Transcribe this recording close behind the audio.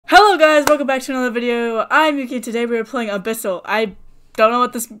guys, welcome back to another video. I'm Yuki. Today we are playing Abyssal. I don't know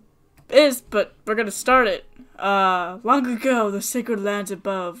what this is, but we're gonna start it. Long ago, the sacred lands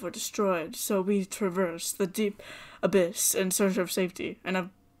above were destroyed, so we traversed the deep abyss in search of safety. And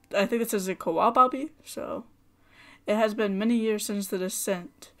I think this is a co-op Obby, so it has been many years since the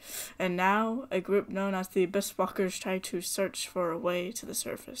descent, and now a group known as the Abyss Walkers try to search for a way to the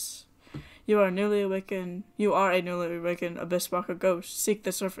surface. You are a newly awakened Abyss Walker ghost. Seek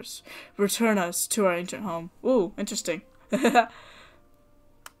the surface. Return us to our ancient home. Ooh, interesting.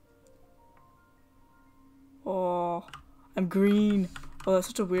 Oh, I'm green. Oh, that's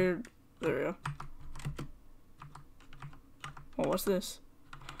such a weird... There we go. Oh, what's this?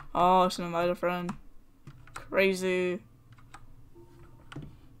 Oh, it's an invite a friend. Crazy.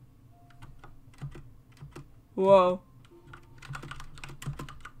 Whoa.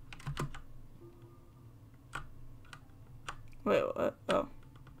 Wait, what? Oh.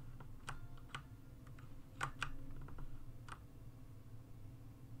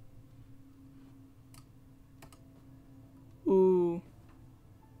 Ooh.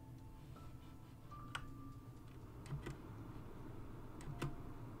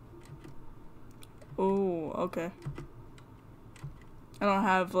 Ooh, okay. I don't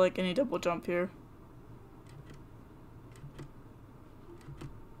have, like, any double jump here.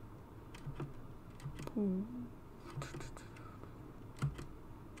 Ooh.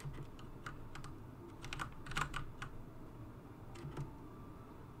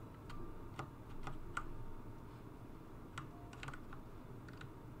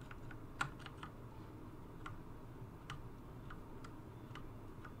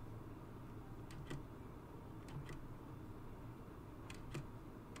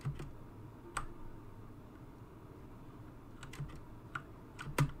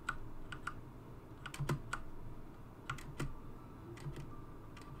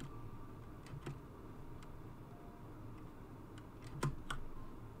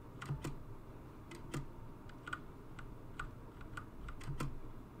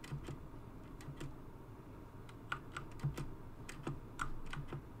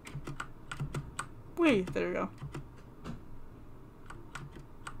 Wait, there we go.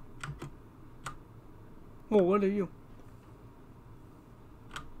 Oh, what are you?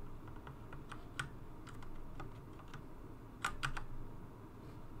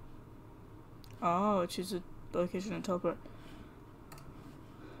 Oh, choose a location and teleport.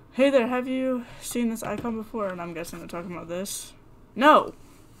 Hey there, have you seen this icon before? And I'm guessing they're talking about this. No!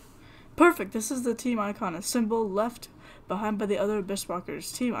 Perfect, this is the team icon, a symbol left behind by the other Abyss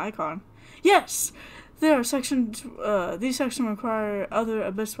Walkers. Team icon. Yes! There are sections, these sections require other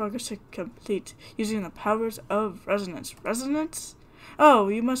Abyss Walkers to complete using the powers of resonance. Resonance? Oh,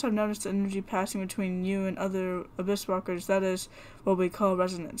 you must have noticed the energy passing between you and other Abyss Walkers. That is what we call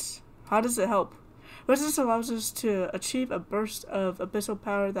resonance. How does it help? Resonance allows us to achieve a burst of abyssal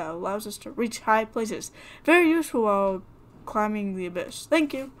power that allows us to reach high places. Very useful while climbing the abyss.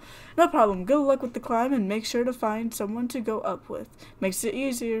 Thank you. No problem. Good luck with the climb and make sure to find someone to go up with. Makes it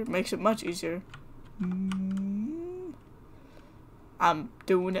easier. Makes it much easier. I'm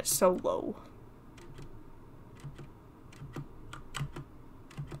doing it solo.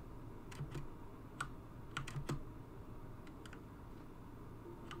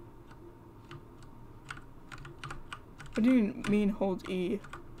 What do you mean hold E?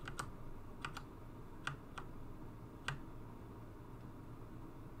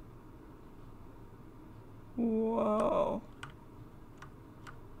 Whoa.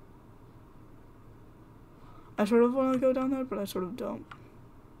 I sort of want to go down there, but I sort of don't.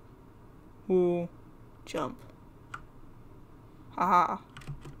 Ooh. Jump. Haha.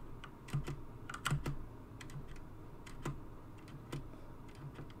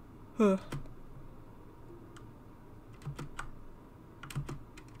 Huh.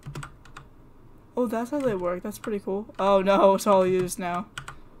 Oh, that's how they work. That's pretty cool. Oh no, it's all used now.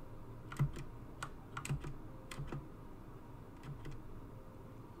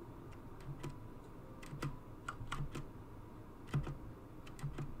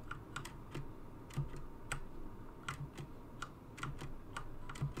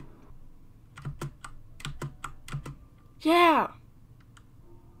 Yeah!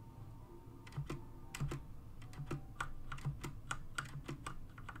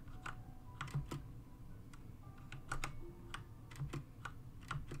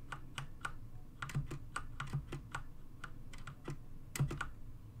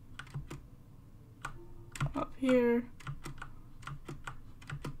 Up here.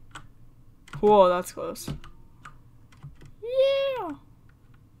 Whoa, that's close. Yeah!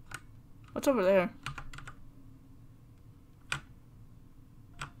 What's over there?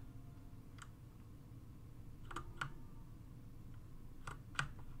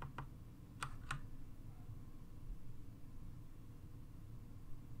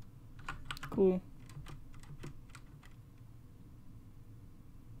 cool.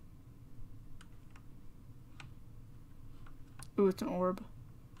 Ooh, it's an orb.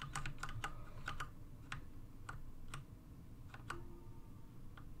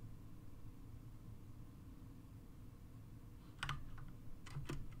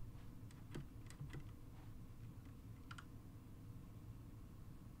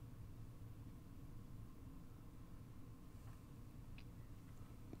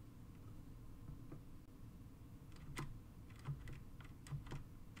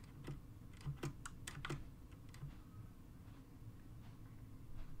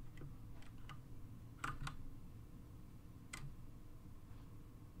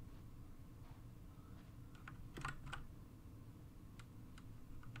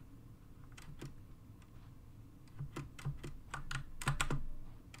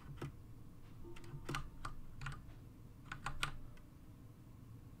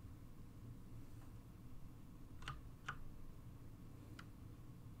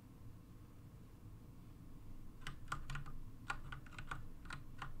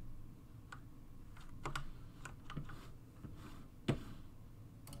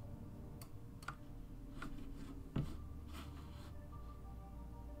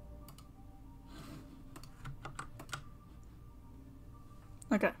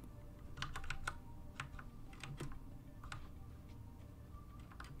 Okay.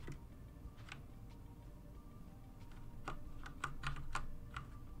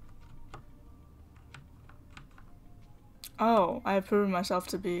 Oh, I have proven myself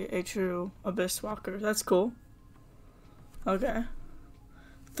to be a true Abyss Walker. That's cool. Okay.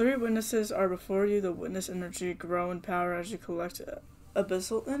 3 witnesses are before you. The witness energy grow in power as you collect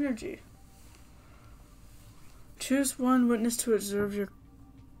Abyssal energy. Choose 1 witness to observe your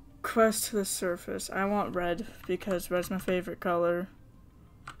quest to the surface. I want red because red's my favorite color.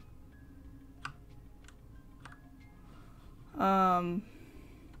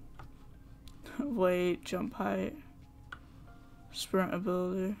 Weight, jump height, sprint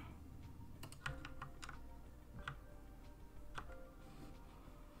ability.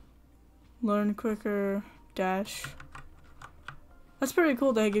 Learn quicker, dash. That's pretty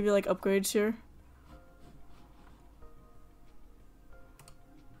cool. They give you like upgrades here.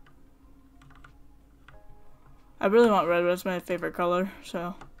 I really want red. Red's my favorite color,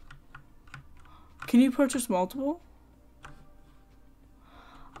 so. Can you purchase multiple?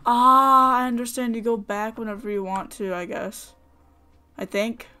 Ah, I understand. You go back whenever you want to, I guess. I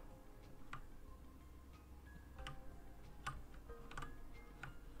think.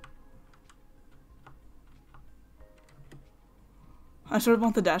 I sort of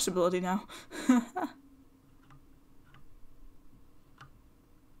want the dash ability now.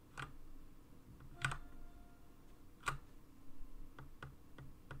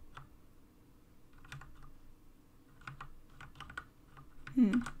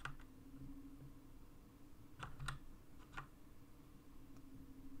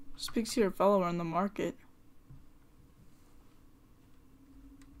 Speak to your follower in the market.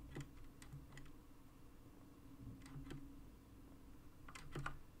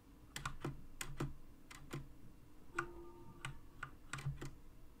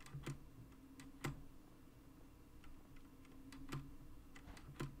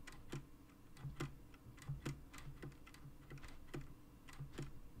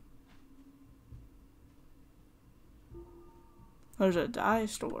 There's a dye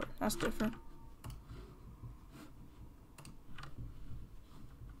store. That's different.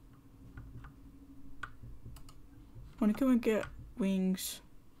 When can we get wings?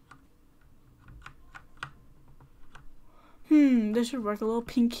 This should work. A little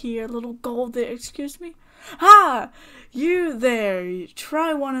pink here, a little gold there. Excuse me? Ah! You there.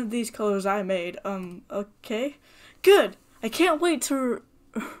 Try one of these colors I made. Okay. Good. I can't wait to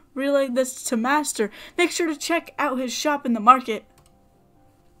relay this to Master. Make sure to check out his shop in the market.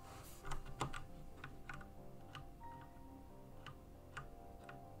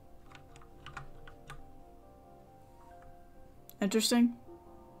 Interesting.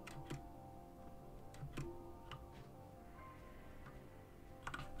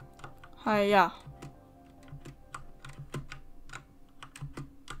 Hi, yeah.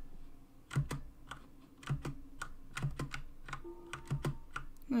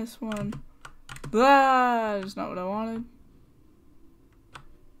 This one. That is not what I wanted.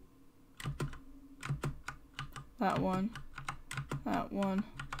 That one. That one.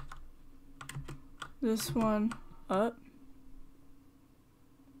 This one. Up.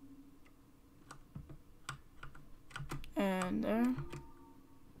 And there.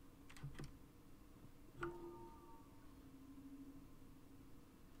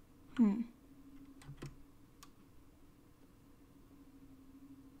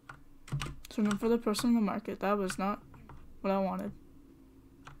 Searching for the person in the market. That was not what I wanted.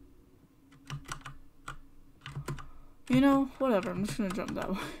 You know, whatever. I'm just gonna jump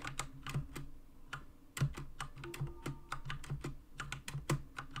that way.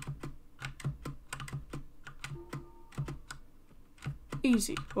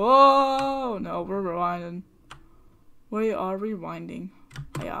 Easy. Oh no, we're rewinding. We are rewinding.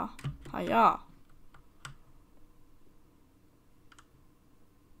 Hiya. Hiya.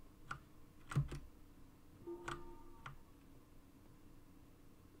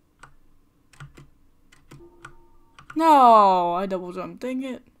 No, I double jumped. Dang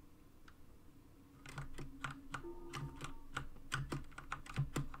it.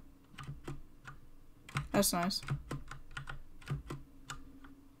 That's nice.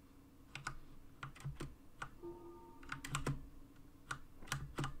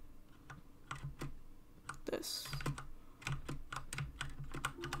 This.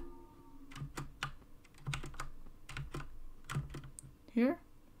 Here?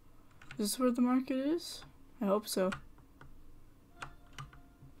 Is this where the market is? I hope so.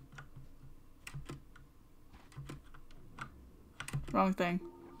 Wrong thing.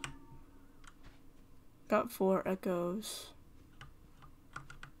 Got 4 echoes.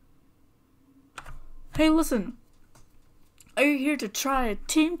 Hey, listen. Are you here to try a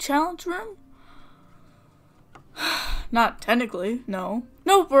team challenge room? Not technically, no.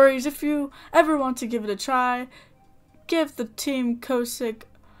 No worries, if you ever want to give it a try, give the team Kosick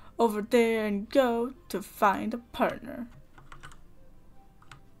over there and go to find a partner.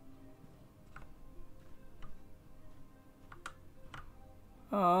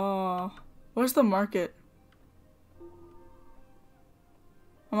 Oh, where's the market?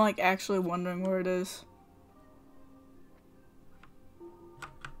 I'm like actually wondering where it is.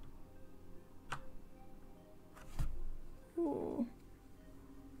 Ooh.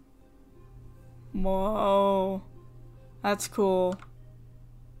 Whoa, that's cool.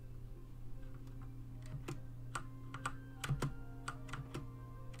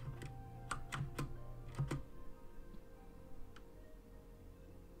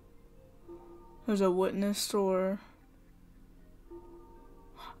 There's a witness store.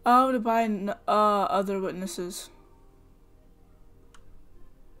 Oh, to buy other witnesses.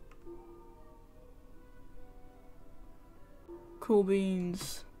 Cool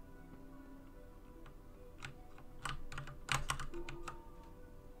beans.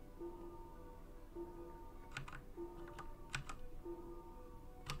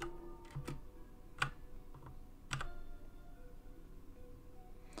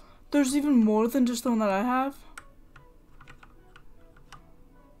 There's even more than just the one that I have.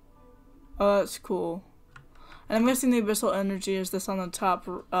 Oh, that's cool. And I'm guessing the Abyssal energy is this on the top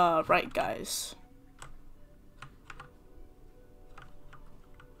right, guys.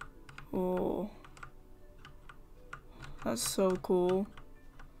 Oh, that's so cool.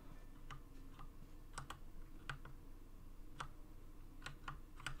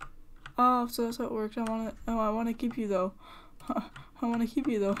 Oh, so that's how it works. I want to keep you though. I want to keep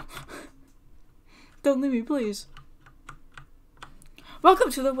you though. Don't leave me, please.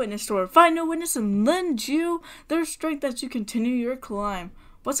 Welcome to the witness store. Find a witness and lend you their strength as you continue your climb.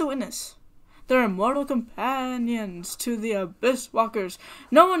 What's a witness? They're immortal companions to the Abyss Walkers.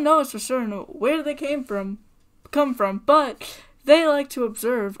 No one knows for certain where they come from, but they like to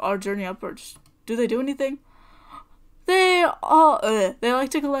observe our journey upwards. Do they do anything? They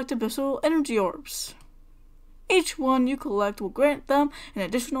like to collect Abyssal energy orbs. Each one you collect will grant them an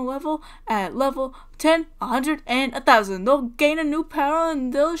additional level at level 10, 100, and 1,000. They'll gain a new power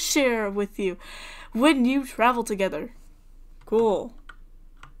and they'll share with you when you travel together. Cool.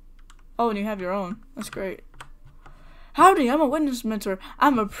 Oh, and you have your own. That's great. Howdy, I'm a witness mentor.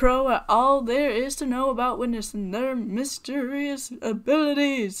 I'm a pro at all there is to know about witness and their mysterious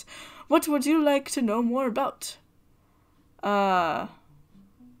abilities. What would you like to know more about?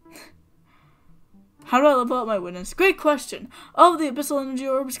 How do I level up my witness? Great question. All of the Abyssal energy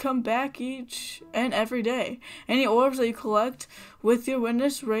orbs come back each and every day. Any orbs that you collect with your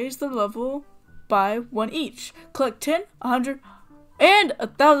witness raise the level by 1 each. Collect 10, 100, and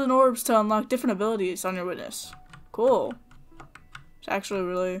 1,000 orbs to unlock different abilities on your witness. Cool. It's actually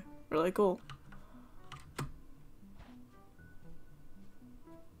really, really cool.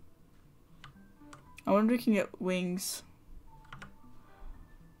 I wonder if we can get wings.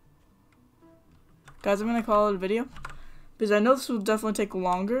 Guys, I'm gonna call it a video because I know this will definitely take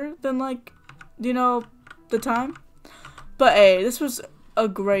longer than, like, you know, the time. But hey, this was a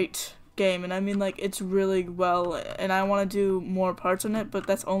great game, and I mean, like, it's really well, and I want to do more parts on it, but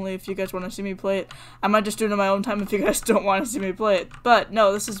that's only if you guys want to see me play it. I might just do it on my own time if you guys don't want to see me play it, but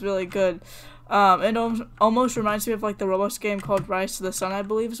no, this is really good. It almost reminds me of, like, the Roblox game called Rise to the Sun, I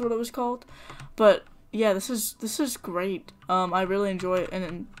believe is what it was called, but yeah, this is great. I really enjoy it,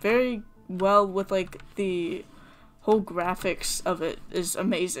 and very well with, like, the whole graphics of it is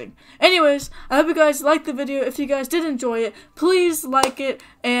amazing. Anyways, I hope you guys liked the video. If you guys did enjoy it, please like it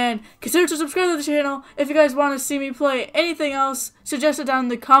and consider to subscribe to the channel. If you guys want to see me play anything else, suggest it down in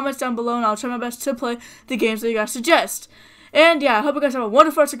the comments down below, and I'll try my best to play the games that you guys suggest. And yeah, I hope you guys have a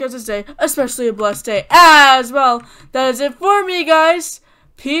wonderful rest of this day, especially a blessed day as well. That is it for me, guys.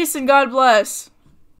 Peace and God bless.